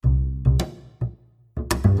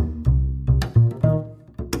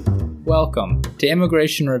Welcome to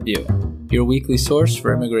Immigration Review, your weekly source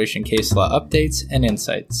for immigration case law updates and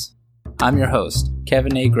insights. I'm your host,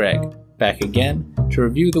 Kevin A. Gregg, back again to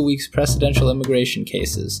review the week's precedential immigration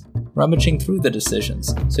cases, rummaging through the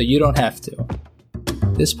decisions so you don't have to.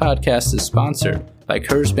 This podcast is sponsored by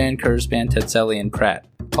Kurzban, Tetzeli & Pratt,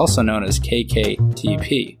 also known as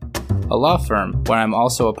KKTP, a law firm where I'm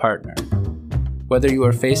also a partner. Whether you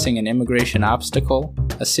are facing an immigration obstacle,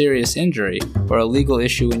 a serious injury, or a legal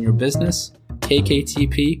issue in your business,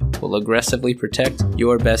 KKTP will aggressively protect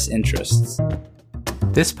your best interests.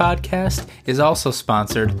 This podcast is also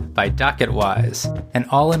sponsored by DocketWise, an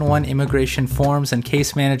all-in-one immigration forms and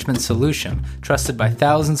case management solution trusted by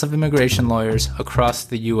thousands of immigration lawyers across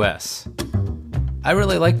the U.S. I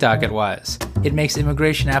really like DocketWise. It makes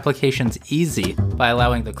immigration applications easy by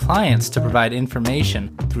allowing the clients to provide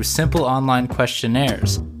information through simple online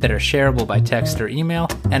questionnaires that are shareable by text or email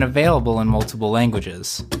and available in multiple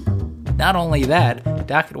languages. Not only that,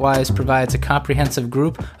 DocketWise provides a comprehensive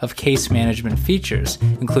group of case management features,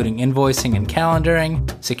 including invoicing and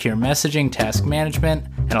calendaring, secure messaging, task management,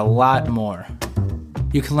 and a lot more.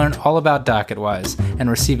 You can learn all about DocketWise and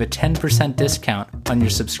receive a 10% discount on your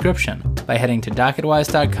subscription by heading to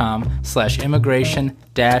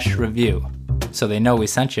docketwise.com/immigration-review, so they know we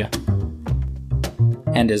sent you.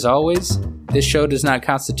 And as always, this show does not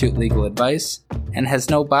constitute legal advice and has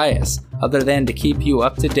no bias other than to keep you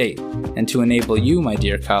up to date and to enable you, my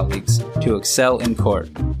dear colleagues, to excel in court.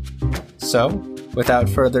 So, without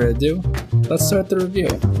further ado, let's start the review.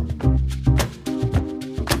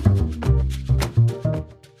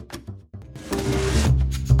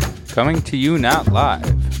 Coming to you not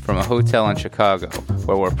live from a hotel in Chicago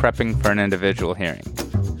where we're prepping for an individual hearing.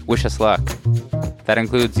 Wish us luck. That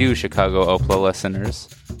includes you, Chicago OPLA listeners.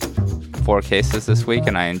 4 cases this week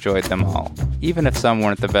and I enjoyed them all, even if some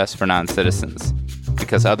weren't the best for non-citizens,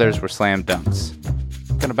 because others were slam dunks.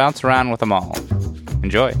 Gonna bounce around with them all.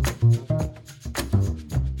 Enjoy.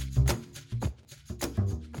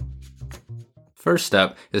 First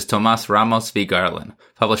up is Tomas Ramos v. Garland,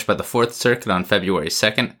 published by the Fourth Circuit on February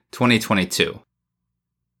 2nd, 2022.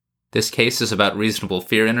 This case is about reasonable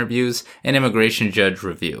fear interviews and immigration judge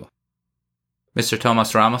review. Mr.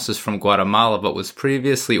 Tomas Ramos is from Guatemala but was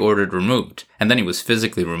previously ordered removed, and then he was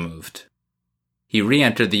physically removed. He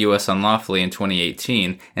re-entered the U.S. unlawfully in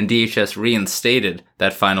 2018, and DHS reinstated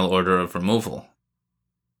that final order of removal.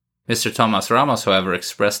 Mr. Tomas Ramos, however,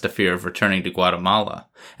 expressed a fear of returning to Guatemala,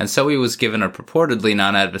 and so he was given a purportedly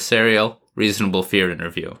non-adversarial, reasonable fear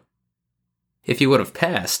interview. If he would have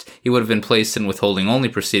passed, he would have been placed in withholding-only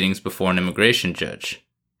proceedings before an immigration judge.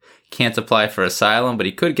 He can't apply for asylum, but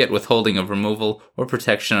he could get withholding of removal or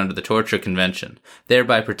protection under the Torture Convention,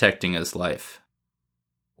 thereby protecting his life.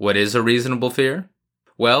 What is a reasonable fear?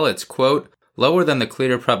 Well, it's, quote, lower than the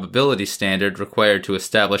clear probability standard required to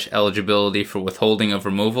establish eligibility for withholding of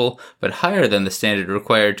removal, but higher than the standard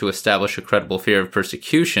required to establish a credible fear of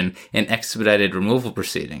persecution in expedited removal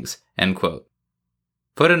proceedings, end quote.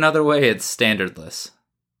 Put another way, it's standardless.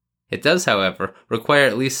 It does, however, require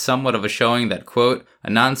at least somewhat of a showing that, quote, a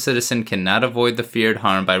non-citizen cannot avoid the feared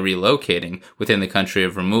harm by relocating within the country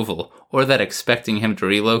of removal, or that expecting him to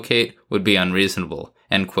relocate would be unreasonable,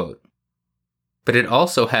 end quote. But it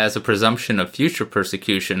also has a presumption of future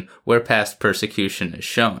persecution where past persecution is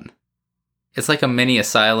shown. It's like a mini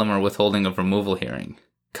asylum or withholding of removal hearing.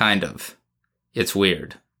 Kind of. It's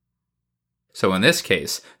weird. So in this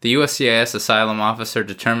case, the USCIS asylum officer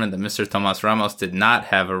determined that Mr. Tomas Ramos did not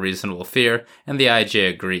have a reasonable fear, and the IJ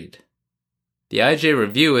agreed. The IJ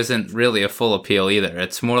review isn't really a full appeal either.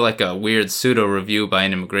 It's more like a weird pseudo-review by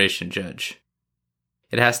an immigration judge.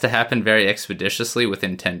 It has to happen very expeditiously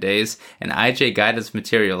within 10 days, and IJ guidance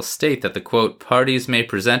materials state that the, quote, parties may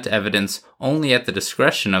present evidence only at the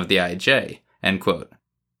discretion of the IJ, end quote.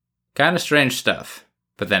 Kinda strange stuff.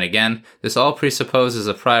 But then again, this all presupposes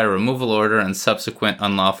a prior removal order and subsequent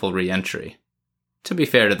unlawful re-entry. To be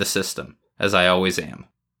fair to the system, as I always am.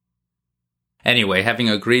 Anyway, having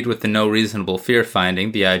agreed with the no reasonable fear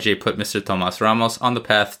finding, the IJ put Mr. Tomas Ramos on the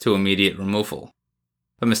path to immediate removal.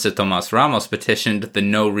 But Mr. Tomas Ramos petitioned the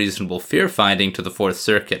no reasonable fear finding to the Fourth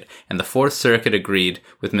Circuit, and the Fourth Circuit agreed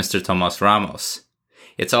with Mr. Tomas Ramos.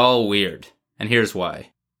 It's all weird, and here's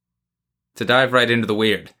why. To dive right into the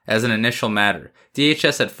weird, as an initial matter,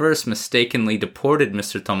 DHS at first mistakenly deported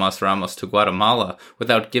Mr. Tomas Ramos to Guatemala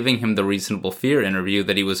without giving him the reasonable fear interview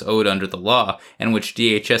that he was owed under the law and which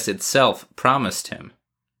DHS itself promised him.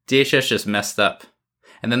 DHS just messed up,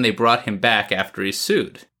 and then they brought him back after he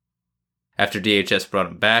sued. After DHS brought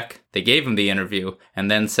him back, they gave him the interview and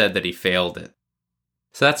then said that he failed it.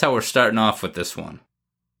 So that's how we're starting off with this one.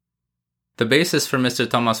 The basis for Mr.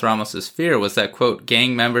 Tomas Ramos's fear was that, quote,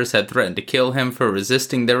 gang members had threatened to kill him for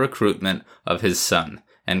resisting their recruitment of his son,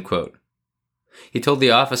 end quote. He told the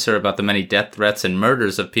officer about the many death threats and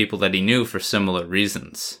murders of people that he knew for similar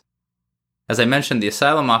reasons. As I mentioned, the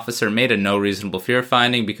asylum officer made a no reasonable fear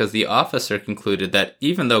finding because the officer concluded that,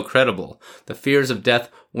 even though credible, the fears of death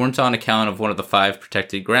weren't on account of one of the 5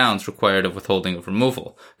 protected grounds required of withholding of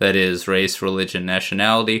removal, that is, race, religion,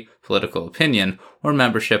 nationality, political opinion, or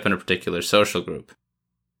membership in a particular social group.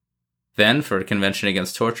 Then, for a Convention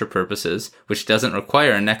Against Torture purposes, which doesn't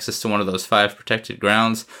require a nexus to one of those 5 protected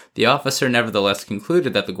grounds, the officer nevertheless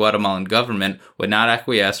concluded that the Guatemalan government would not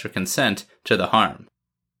acquiesce or consent to the harm.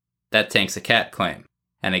 That tanks a cat claim,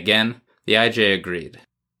 and again, the IJ agreed.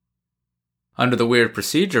 Under the weird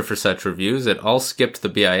procedure for such reviews, it all skipped the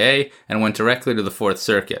BIA and went directly to the Fourth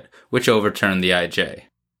Circuit, which overturned the IJ.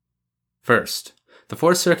 First, the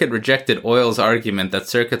Fourth Circuit rejected Oyle's argument that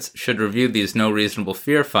circuits should review these no reasonable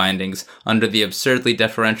fear findings under the absurdly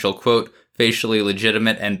deferential, quote, facially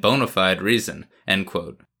legitimate and bona fide reason, end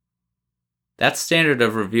quote. That standard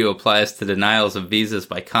of review applies to denials of visas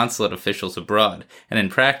by consulate officials abroad, and in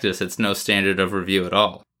practice it's no standard of review at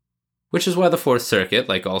all. Which is why the Fourth Circuit,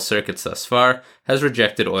 like all circuits thus far, has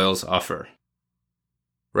rejected Oyle's offer.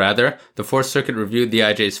 Rather, the Fourth Circuit reviewed the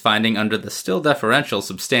IJ's finding under the still deferential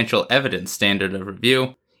substantial evidence standard of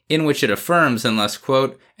review, in which it affirms unless,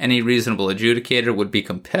 quote, any reasonable adjudicator would be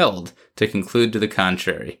compelled to conclude to the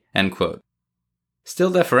contrary, end quote.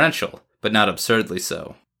 Still deferential, but not absurdly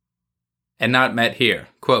so. And not met here.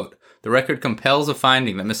 Quote, the record compels a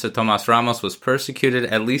finding that Mr. Tomas Ramos was persecuted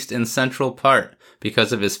at least in central part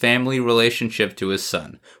because of his family relationship to his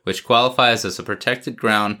son, which qualifies as a protected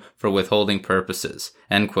ground for withholding purposes,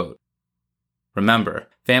 end quote. Remember,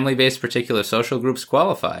 family-based particular social groups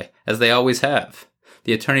qualify, as they always have.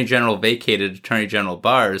 The Attorney General vacated Attorney General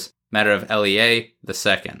Barr's matter of LEA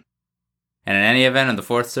II. And in any event in the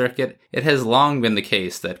Fourth Circuit, it has long been the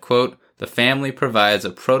case that, quote, the family provides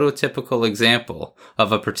a prototypical example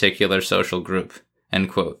of a particular social group,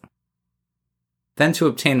 end quote. Then to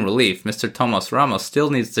obtain relief, Mr. Tomas Ramos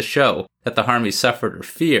still needs to show that the harm he suffered or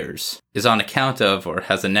fears is on account of or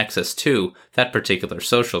has a nexus to that particular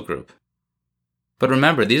social group. But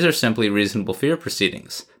remember, these are simply reasonable fear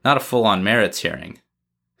proceedings, not a full-on merits hearing.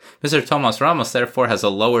 Mr. Tomas Ramos therefore has a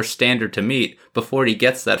lower standard to meet before he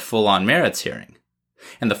gets that full-on merits hearing.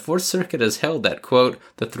 And the Fourth Circuit has held that, quote,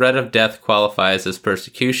 the threat of death qualifies as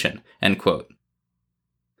persecution, end quote.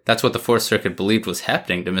 That's what the Fourth Circuit believed was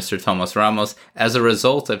happening to Mr. Tomas Ramos as a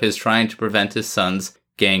result of his trying to prevent his son's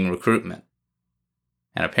gang recruitment.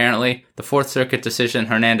 And apparently, the Fourth Circuit decision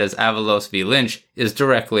Hernandez-Avalos v. Lynch is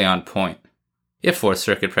directly on point, if Fourth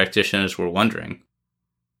Circuit practitioners were wondering.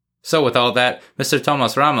 So with all that, Mr.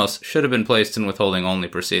 Tomas Ramos should have been placed in withholding-only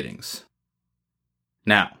proceedings.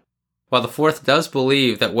 Now, while the Fourth does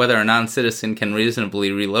believe that whether a non-citizen can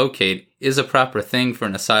reasonably relocate is a proper thing for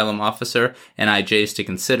an asylum officer and IJs to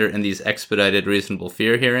consider in these expedited reasonable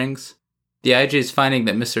fear hearings, the IJ's finding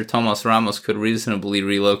that Mr. Tomas Ramos could reasonably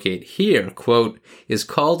relocate here, quote, is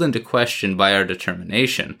called into question by our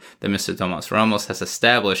determination that Mr. Tomas Ramos has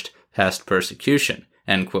established past persecution,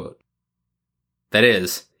 end quote. That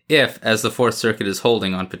is, if, as the Fourth Circuit is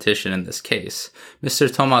holding on petition in this case,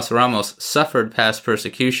 Mr. Tomas Ramos suffered past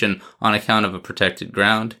persecution on account of a protected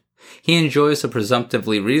ground, he enjoys a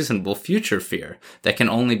presumptively reasonable future fear that can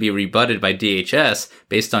only be rebutted by DHS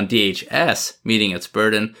based on DHS meeting its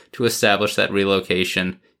burden to establish that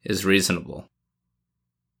relocation is reasonable.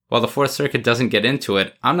 While the Fourth Circuit doesn't get into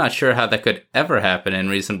it, I'm not sure how that could ever happen in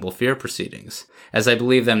reasonable fear proceedings, as I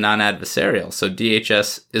believe them non-adversarial, so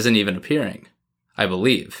DHS isn't even appearing. I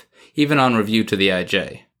believe, even on review to the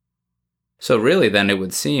IJ. So really then it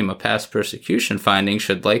would seem a past persecution finding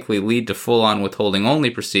should likely lead to full-on withholding-only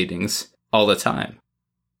proceedings all the time.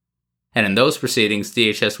 And in those proceedings,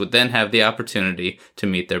 DHS would then have the opportunity to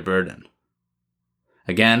meet their burden.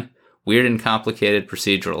 Again, weird and complicated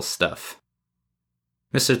procedural stuff.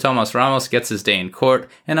 Mr. Tomas Ramos gets his day in court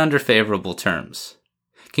and under favorable terms.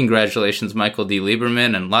 Congratulations Michael D.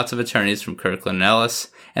 Lieberman and lots of attorneys from Kirkland &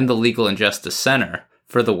 Ellis and the Legal and Justice Center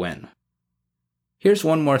for the win. Here's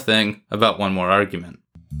one more thing about one more argument.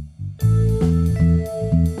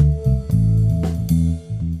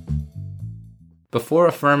 Before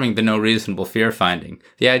affirming the no reasonable fear finding,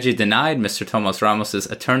 the IJ denied Mr. Tomas Ramos'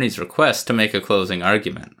 attorney's request to make a closing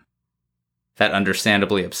argument. That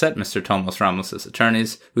understandably upset Mr. Tomas Ramos'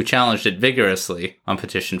 attorneys, who challenged it vigorously on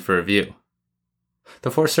petition for review.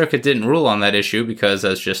 The Fourth Circuit didn't rule on that issue because,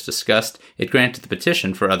 as just discussed, it granted the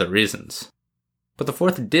petition for other reasons. But the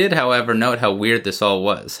Fourth did, however, note how weird this all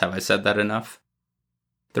was. Have I said that enough?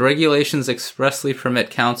 The regulations expressly permit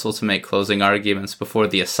counsel to make closing arguments before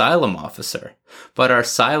the asylum officer, but are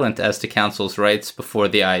silent as to counsel's rights before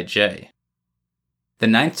the IJ. The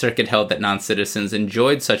Ninth Circuit held that non-citizens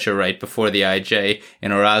enjoyed such a right before the IJ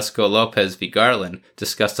in Orozco Lopez v. Garland,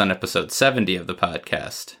 discussed on episode 70 of the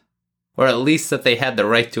podcast. Or at least that they had the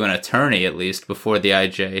right to an attorney, at least, before the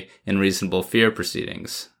IJ in reasonable fear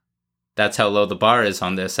proceedings. That's how low the bar is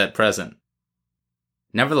on this at present.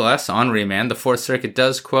 Nevertheless, on remand, the Fourth Circuit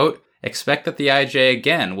does, quote, expect that the IJ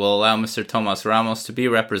again will allow Mr. Tomas Ramos to be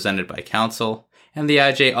represented by counsel, and the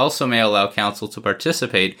IJ also may allow counsel to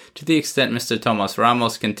participate to the extent Mr. Tomas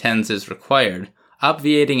Ramos contends is required,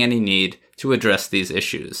 obviating any need to address these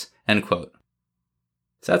issues, end quote.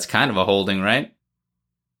 So that's kind of a holding, right?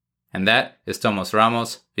 And that is Tomas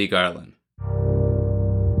Ramos v. Garland.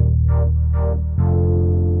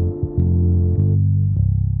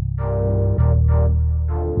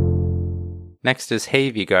 Next is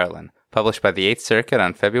Hay v. Garland, published by the Eighth Circuit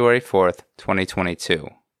on February 4th, 2022.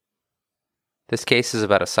 This case is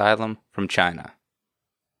about asylum from China.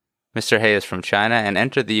 Mr. Hay is from China and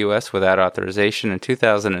entered the U.S. without authorization in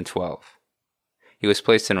 2012. He was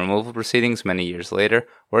placed in removal proceedings many years later,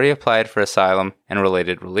 where he applied for asylum and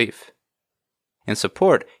related relief. In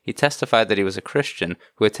support, he testified that he was a Christian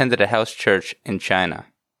who attended a house church in China.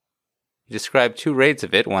 He described 2 raids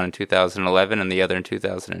of it, one in 2011 and the other in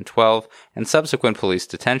 2012, and subsequent police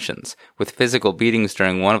detentions, with physical beatings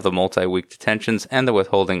during one of the multi-week detentions and the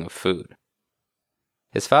withholding of food.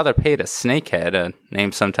 His father paid a snakehead, a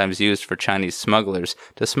name sometimes used for Chinese smugglers,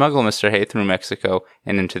 to smuggle Mr. Hay through Mexico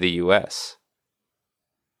and into the U.S.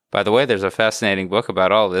 By the way, there's a fascinating book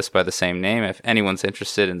about all this by the same name if anyone's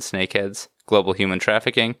interested in snakeheads, global human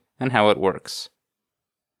trafficking, and how it works.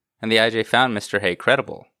 And the IJ found Mr. Hay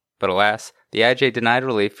credible. But alas, the IJ denied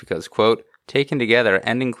relief because, quote, taken together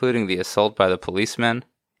and including the assault by the policemen,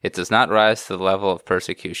 it does not rise to the level of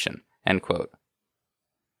persecution, end quote.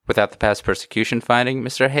 Without the past persecution finding,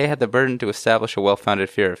 Mr. Hay had the burden to establish a well-founded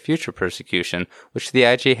fear of future persecution, which the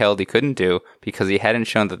IJ held he couldn't do because he hadn't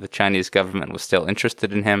shown that the Chinese government was still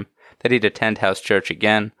interested in him, that he'd attend house church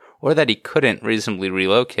again, or that he couldn't reasonably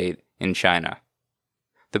relocate in China.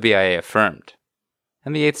 The BIA affirmed.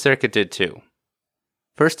 And the Eighth Circuit did too.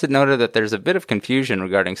 First, it noted that there's a bit of confusion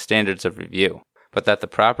regarding standards of review, but that the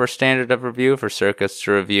proper standard of review for circuits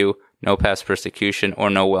to review no past persecution or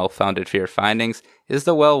no well-founded fear findings is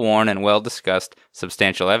the well-worn and well-discussed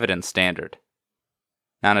substantial evidence standard.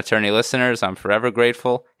 Non-attorney listeners, I'm forever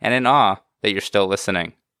grateful and in awe that you're still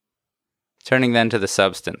listening. Turning then to the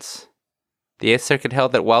substance. The Eighth Circuit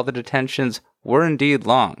held that while the detentions were indeed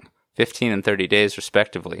long, 15 and 30 days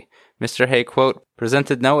respectively, Mr. Hay, quote,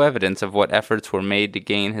 presented no evidence of what efforts were made to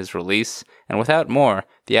gain his release, and without more,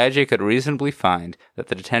 the IJ could reasonably find that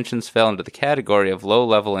the detentions fell into the category of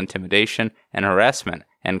low-level intimidation and harassment,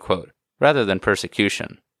 end quote, rather than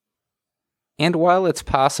persecution. And while it's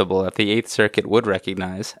possible that the Eighth Circuit would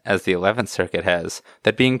recognize, as the 11th Circuit has,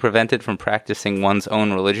 that being prevented from practicing one's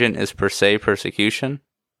own religion is per se persecution,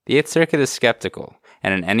 the Eighth Circuit is skeptical,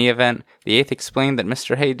 and in any event, the Eighth explained that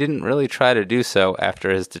Mr. Hay didn't really try to do so after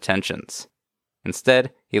his detentions.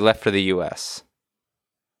 Instead, he left for the U.S.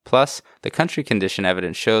 Plus, the country condition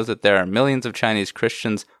evidence shows that there are millions of Chinese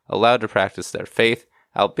Christians allowed to practice their faith,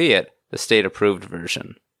 albeit the state-approved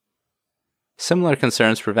version. Similar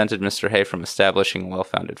concerns prevented Mr. Hay from establishing a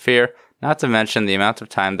well-founded fear, not to mention the amount of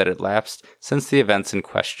time that had lapsed since the events in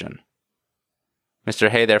question. Mr.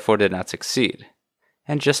 Hay therefore did not succeed.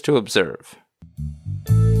 And just to observe.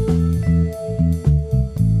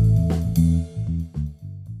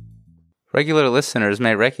 Regular listeners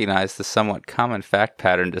may recognize the somewhat common fact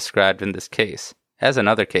pattern described in this case, as in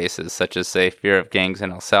other cases such as, say, fear of gangs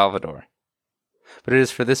in El Salvador. But it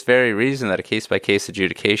is for this very reason that a case-by-case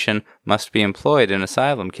adjudication must be employed in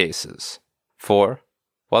asylum cases. For,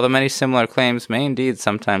 while the many similar claims may indeed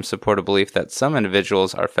sometimes support a belief that some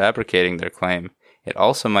individuals are fabricating their claim, it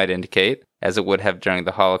also might indicate, as it would have during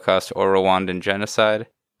the Holocaust or Rwandan genocide,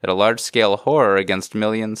 that a large-scale horror against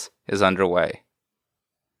millions is underway.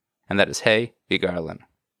 And that is Hay v. Garland.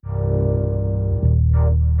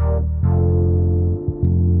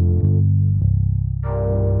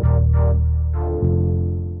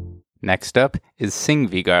 Next up is Singh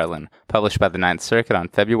v. Garland, published by the Ninth Circuit on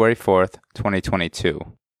February 4th, 2022.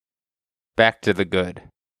 Back to the good.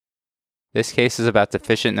 This case is about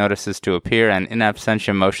deficient notices to appear and in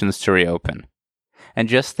absentia motions to reopen. And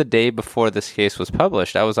just the day before this case was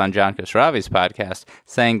published, I was on John Khosravi's podcast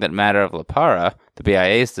saying that matter of Lapara, the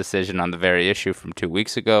BIA's decision on the very issue from 2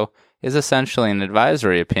 weeks ago, is essentially an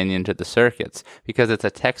advisory opinion to the circuits because it's a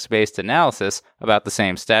text-based analysis about the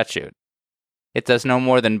same statute. It does no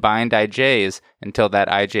more than bind IJs until that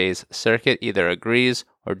IJ's circuit either agrees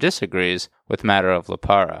or disagrees with matter of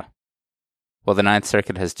Lepara. Well, the Ninth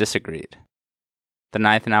Circuit has disagreed. The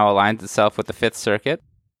Ninth now aligns itself with the Fifth Circuit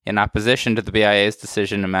in opposition to the BIA's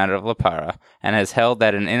decision in matter of Lepara, and has held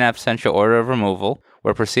that an in absentia order of removal,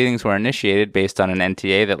 where proceedings were initiated based on an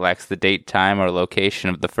NTA that lacks the date, time, or location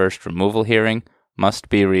of the first removal hearing, must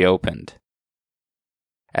be reopened.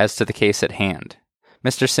 As to the case at hand,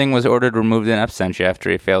 Mr. Singh was ordered removed in absentia after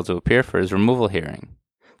he failed to appear for his removal hearing.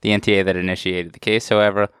 The NTA that initiated the case,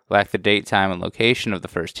 however, lacked the date, time, and location of the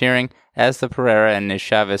first hearing, as the Pereira and Ms.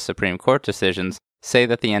 Chavez Supreme Court decisions say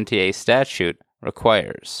that the NTA statute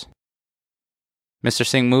requires. Mr.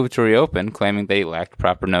 Singh moved to reopen, claiming that he lacked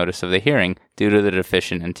proper notice of the hearing due to the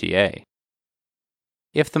deficient NTA.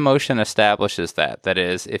 If the motion establishes that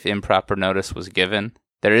is, if improper notice was given,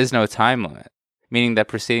 there is no time limit, meaning that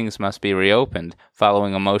proceedings must be reopened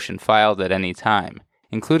following a motion filed at any time,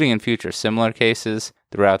 including in future similar cases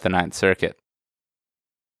throughout the Ninth Circuit.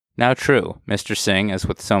 Now true, Mr. Singh, as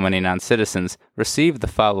with so many non-citizens, received the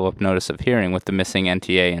follow-up notice of hearing with the missing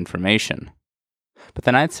NTA information. But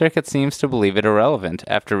the Ninth Circuit seems to believe it irrelevant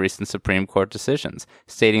after recent Supreme Court decisions,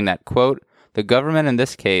 stating that, quote, "The government in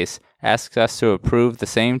this case asks us to approve the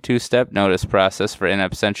same two-step notice process for in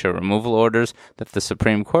absentia removal orders that the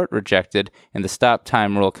Supreme Court rejected in the stop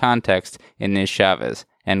time rule context in Ms. Chavez,"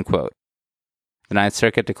 end quote. The Ninth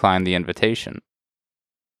Circuit declined the invitation.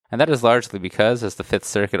 And that is largely because, as the Fifth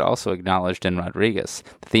Circuit also acknowledged in Rodriguez,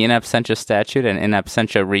 that the in absentia statute and in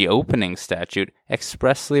absentia reopening statute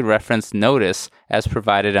expressly reference notice as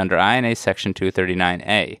provided under INA Section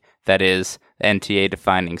 239A, that is, the NTA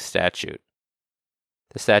defining statute.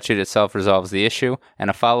 The statute itself resolves the issue, and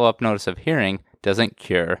a follow-up notice of hearing doesn't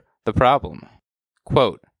cure the problem.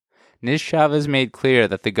 Quote, "Ms. Chavez made clear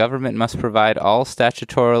that the government must provide all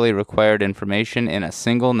statutorily required information in a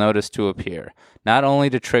single notice to appear, not only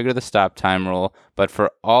to trigger the stop time rule, but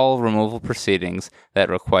for all removal proceedings that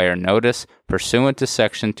require notice pursuant to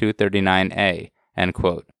Section 239A, end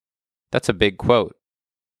quote. That's a big quote.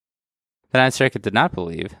 The Ninth Circuit did not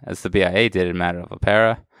believe, as the BIA did in matter of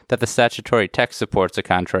Lepara, that the statutory text supports a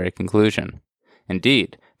contrary conclusion.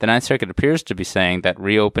 Indeed, the Ninth Circuit appears to be saying that,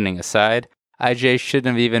 reopening aside, IJ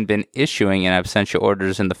shouldn't have even been issuing in absentia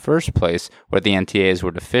orders in the first place where the NTAs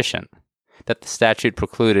were deficient, that the statute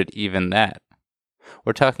precluded even that.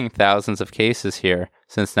 We're talking thousands of cases here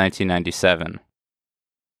since 1997.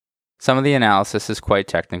 Some of the analysis is quite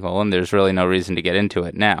technical, and there's really no reason to get into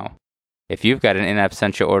it now. If you've got an in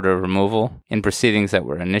absentia order of removal in proceedings that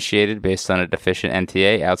were initiated based on a deficient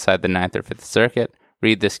NTA outside the Ninth or Fifth Circuit,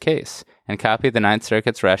 read this case and copy the Ninth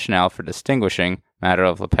Circuit's rationale for distinguishing matter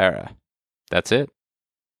of Lepara. That's it.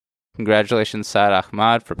 Congratulations, Saad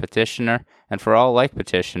Ahmad, for petitioner, and for all like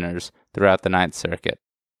petitioners throughout the Ninth Circuit.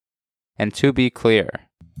 And to be clear,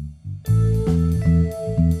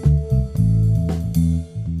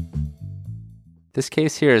 this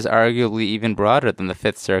case here is arguably even broader than the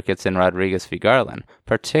Fifth Circuit's in Rodriguez v. Garland,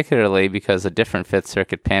 particularly because a different Fifth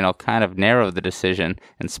Circuit panel kind of narrowed the decision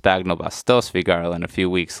in Spagnol-Bastos v. Garland a few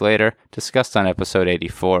weeks later, discussed on episode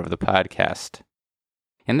 84 of the podcast.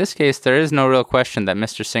 In this case, there is no real question that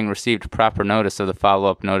Mr. Singh received proper notice of the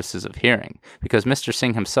follow-up notices of hearing, because Mr.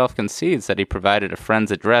 Singh himself concedes that he provided a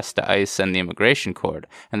friend's address to ICE and the Immigration Court,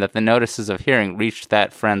 and that the notices of hearing reached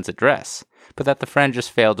that friend's address, but that the friend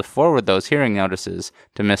just failed to forward those hearing notices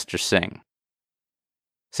to Mr. Singh.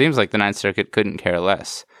 Seems like the Ninth Circuit couldn't care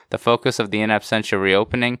less. The focus of the in absentia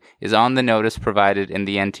reopening is on the notice provided in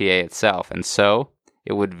the NTA itself, and so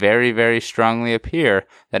it would very, very strongly appear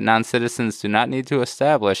that non-citizens do not need to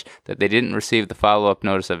establish that they didn't receive the follow-up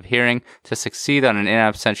notice of hearing to succeed on an in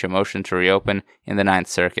absentia motion to reopen in the Ninth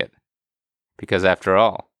Circuit. Because after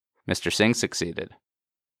all, Mr. Singh succeeded.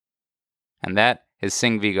 And that is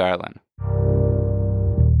Singh v. Garland.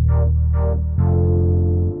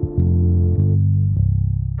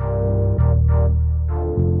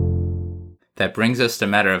 That brings us to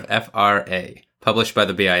matter of FRA, published by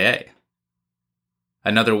the BIA.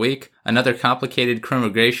 Another week, another complicated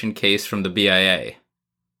crimmigration case from the BIA.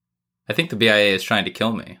 I think the BIA is trying to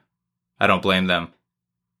kill me. I don't blame them.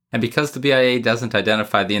 And because the BIA doesn't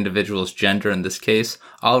identify the individual's gender in this case,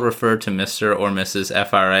 I'll refer to Mr. or Mrs.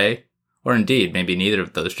 FRA, or indeed maybe neither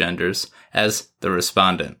of those genders, as the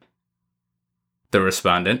respondent. The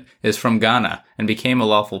respondent is from Ghana and became a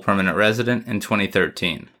lawful permanent resident in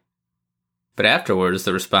 2013. But afterwards,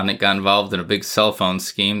 the respondent got involved in a big cell phone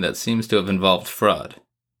scheme that seems to have involved fraud.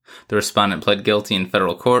 The respondent pled guilty in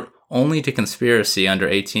federal court only to conspiracy under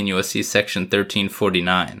 18 U.S.C. Section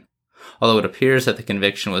 1349. although it appears that the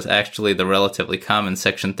conviction was actually the relatively common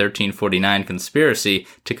Section 1349 conspiracy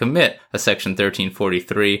to commit a Section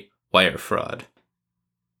 1343 wire fraud.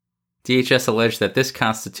 DHS alleged that this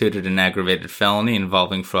constituted an aggravated felony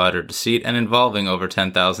involving fraud or deceit and involving over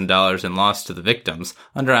 $10,000 in loss to the victims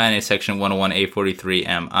under INA Section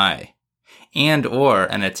 101A43MI, and or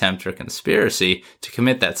an attempt or conspiracy to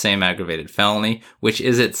commit that same aggravated felony, which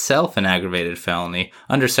is itself an aggravated felony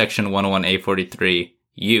under Section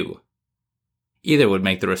 101A43U. Either would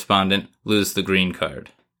make the respondent lose the green card.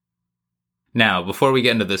 Now, before we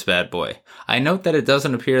get into this bad boy, I note that it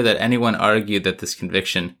doesn't appear that anyone argued that this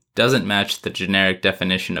conviction doesn't match the generic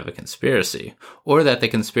definition of a conspiracy, or that the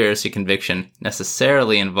conspiracy conviction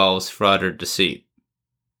necessarily involves fraud or deceit.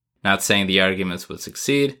 Not saying the arguments would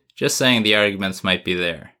succeed, just saying the arguments might be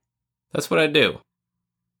there. That's what I do.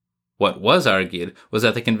 What was argued was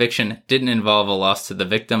that the conviction didn't involve a loss to the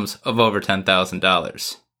victims of over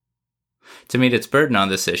 $10,000. To meet its burden on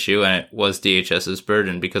this issue, and it was DHS's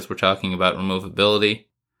burden because we're talking about removability,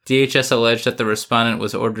 DHS alleged that the respondent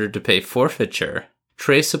was ordered to pay forfeiture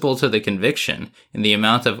traceable to the conviction in the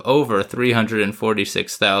amount of over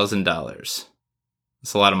 $346,000.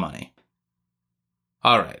 That's a lot of money.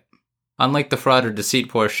 Alright. Unlike the fraud or deceit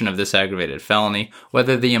portion of this aggravated felony,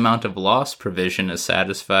 whether the amount of loss provision is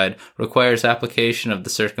satisfied requires application of the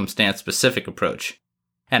circumstance-specific approach,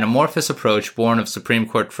 an amorphous approach born of Supreme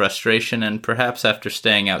Court frustration and perhaps after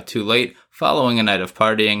staying out too late following a night of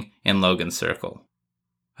partying in Logan Circle.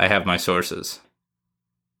 I have my sources.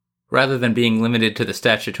 Rather than being limited to the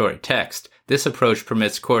statutory text, this approach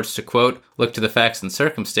permits courts to, quote, look to the facts and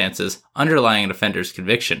circumstances underlying an offender's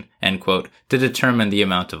conviction, end quote, to determine the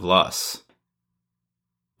amount of loss.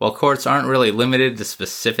 While courts aren't really limited to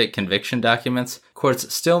specific conviction documents,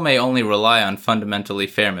 courts still may only rely on fundamentally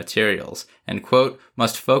fair materials, and, quote,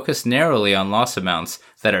 must focus narrowly on loss amounts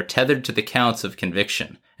that are tethered to the counts of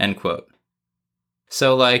conviction, end quote.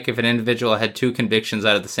 So, like, if an individual had two convictions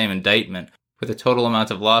out of the same indictment, with a total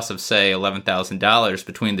amount of loss of, say, $11,000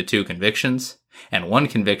 between the two convictions, and one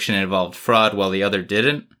conviction involved fraud while the other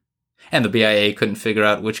didn't, and the BIA couldn't figure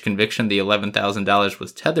out which conviction the $11,000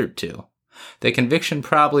 was tethered to, the conviction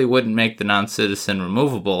probably wouldn't make the non-citizen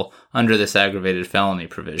removable under this aggravated felony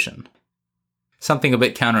provision. Something a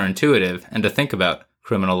bit counterintuitive, and to think about,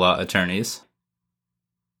 criminal law attorneys.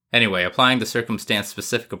 Anyway, applying the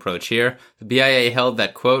circumstance-specific approach here, the BIA held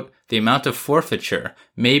that, quote, the amount of forfeiture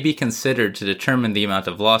may be considered to determine the amount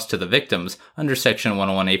of loss to the victims under Section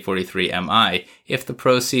 101A43MI if the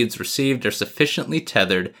proceeds received are sufficiently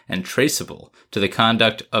tethered and traceable to the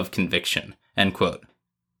conduct of conviction, end quote.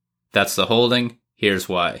 That's the holding. Here's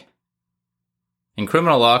why. In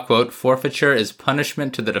criminal law, quote, forfeiture is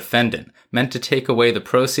punishment to the defendant meant to take away the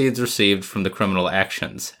proceeds received from the criminal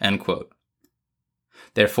actions, end quote.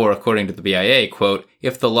 Therefore, according to the BIA, quote,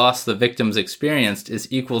 if the loss the victims experienced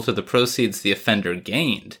is equal to the proceeds the offender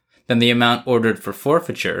gained, then the amount ordered for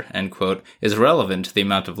forfeiture, end quote, is relevant to the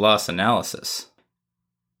amount of loss analysis.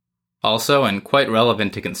 Also, and quite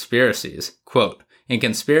relevant to conspiracies, quote, in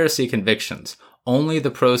conspiracy convictions, only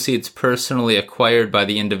the proceeds personally acquired by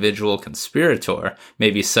the individual conspirator may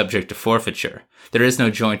be subject to forfeiture. There is no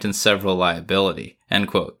joint and several liability, end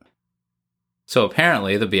quote. So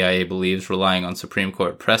apparently, the BIA believes, relying on Supreme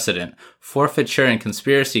Court precedent, forfeiture in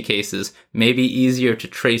conspiracy cases may be easier to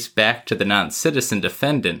trace back to the non-citizen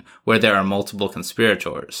defendant where there are multiple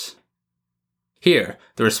conspirators. Here,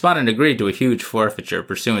 the respondent agreed to a huge forfeiture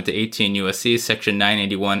pursuant to 18 U.S.C. Section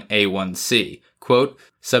 981A1C, quote,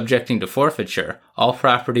 subjecting to forfeiture all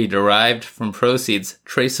property derived from proceeds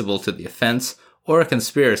traceable to the offense or a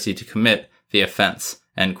conspiracy to commit the offense,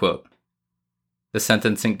 end quote. The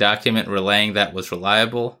sentencing document relaying that was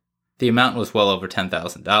reliable. The amount was well over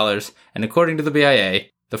 $10,000, and according to the BIA,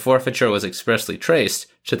 the forfeiture was expressly traced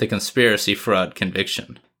to the conspiracy fraud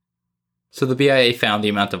conviction. So the BIA found the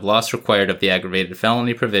amount of loss required of the aggravated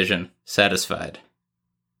felony provision satisfied.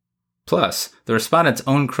 Plus, the respondent's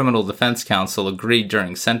own criminal defense counsel agreed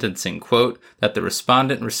during sentencing, quote, that the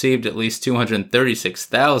respondent received at least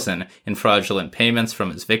 $236,000 in fraudulent payments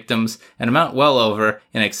from his victims, an amount well over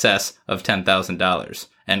in excess of $10,000,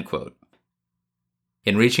 end quote.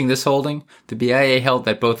 In reaching this holding, the BIA held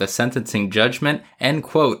that both a sentencing judgment and,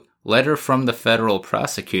 quote, letter from the federal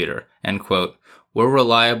prosecutor, end quote, were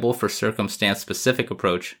reliable for circumstance-specific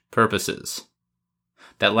approach purposes.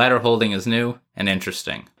 That latter holding is new and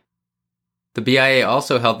interesting. The BIA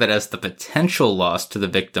also held that as the potential loss to the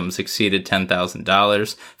victims exceeded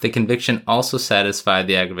 $10,000, the conviction also satisfied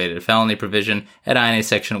the aggravated felony provision at INA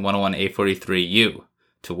Section 101A43U,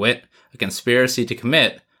 to wit, a conspiracy to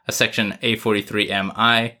commit a Section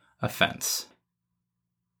A43MI offense.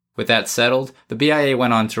 With that settled, the BIA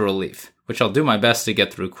went on to relief, which I'll do my best to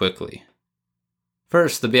get through quickly.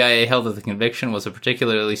 First, the BIA held that the conviction was a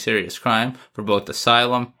particularly serious crime for both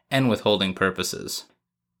asylum and withholding purposes.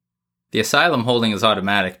 The asylum holding is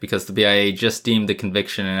automatic because the BIA just deemed the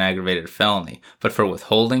conviction an aggravated felony, but for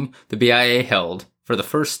withholding, the BIA held, for the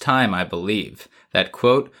first time I believe, that,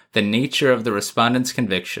 quote, the nature of the respondent's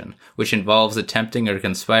conviction, which involves attempting or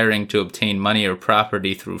conspiring to obtain money or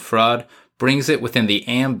property through fraud, brings it within the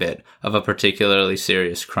ambit of a particularly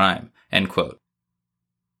serious crime, end quote.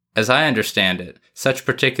 As I understand it, such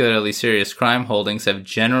particularly serious crime holdings have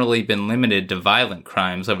generally been limited to violent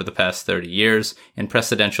crimes over the past 30 years in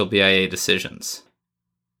precedential BIA decisions.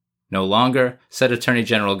 No longer, said Attorney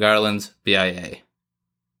General Garland's BIA.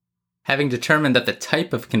 Having determined that the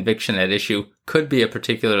type of conviction at issue could be a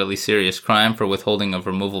particularly serious crime for withholding of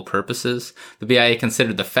removal purposes, the BIA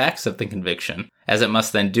considered the facts of the conviction, as it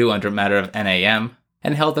must then do under matter of NAM,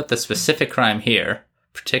 and held that the specific crime here,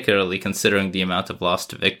 particularly considering the amount of loss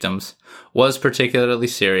to victims, was particularly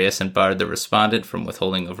serious and barred the respondent from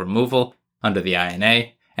withholding of removal under the INA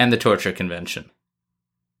and the Torture Convention.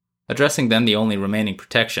 Addressing then the only remaining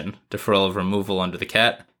protection, deferral of removal under the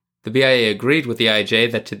CAT, the BIA agreed with the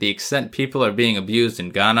IJ that to the extent people are being abused in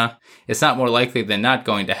Ghana, it's not more likely than not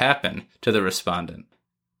going to happen to the respondent.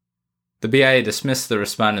 The BIA dismissed the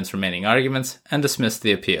respondent's remaining arguments and dismissed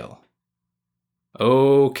the appeal.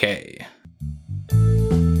 Okay.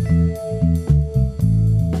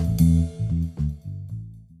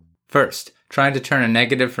 First, trying to turn a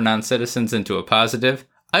negative for non-citizens into a positive,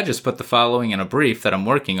 I just put the following in a brief that I'm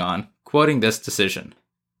working on, quoting this decision.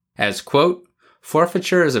 As, quote,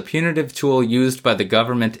 forfeiture is a punitive tool used by the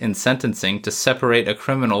government in sentencing to separate a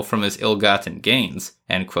criminal from his ill-gotten gains,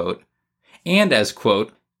 end quote. And as,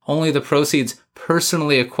 quote, only the proceeds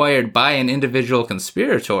personally acquired by an individual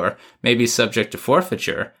conspirator may be subject to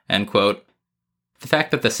forfeiture, end quote. The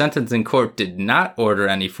fact that the sentencing court did not order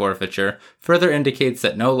any forfeiture further indicates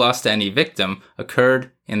that no loss to any victim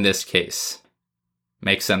occurred in this case.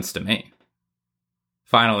 Makes sense to me.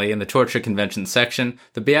 Finally, in the Torture Convention section,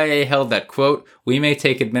 the BIA held that, quote, we may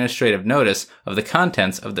take administrative notice of the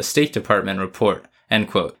contents of the State Department report, end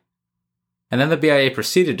quote. And then the BIA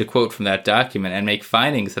proceeded to quote from that document and make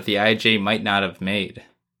findings that the IJ might not have made.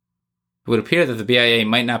 It would appear that the BIA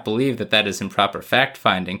might not believe that that is improper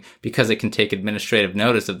fact-finding because it can take administrative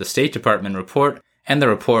notice of the State Department report, and the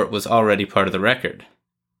report was already part of the record.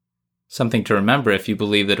 Something to remember if you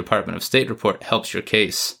believe the Department of State report helps your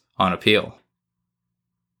case on appeal.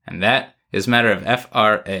 And that is matter of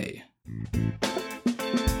FRA.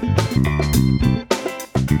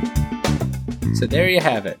 So there you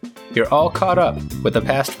have it. You're all caught up with the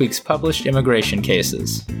past week's published immigration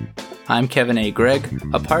cases. I'm Kevin A. Gregg,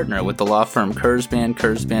 a partner with the law firm Kurzban,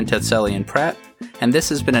 Tetzeli & Pratt, and this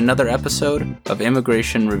has been another episode of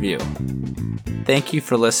Immigration Review. Thank you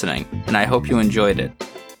for listening, and I hope you enjoyed it.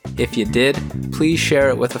 If you did, please share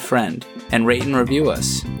it with a friend and rate and review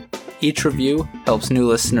us. Each review helps new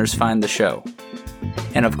listeners find the show.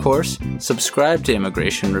 And of course, subscribe to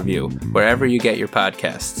Immigration Review wherever you get your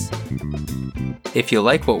podcasts. If you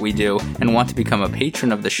like what we do and want to become a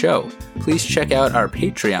patron of the show, please check out our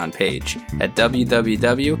Patreon page at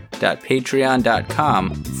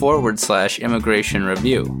www.patreon.com/Immigration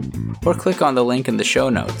Review, or click on the link in the show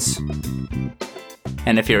notes.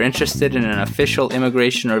 And if you're interested in an official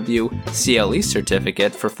Immigration Review CLE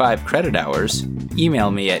certificate for 5 credit hours,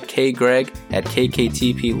 email me at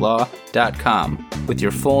kgreg@kktplaw.com with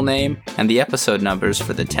your full name and the episode numbers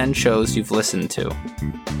for the 10 shows you've listened to.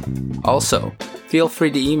 Also, feel free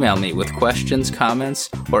to email me with questions, comments,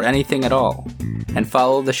 or anything at all. And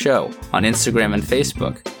follow the show on Instagram and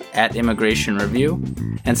Facebook at Immigration Review,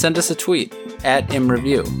 and send us a tweet at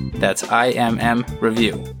ImReview. That's IMM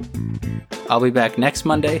Review. I'll be back next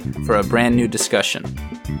Monday for a brand new discussion.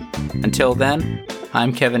 Until then,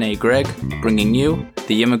 I'm Kevin A. Gregg, bringing you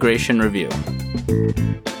the Immigration Review.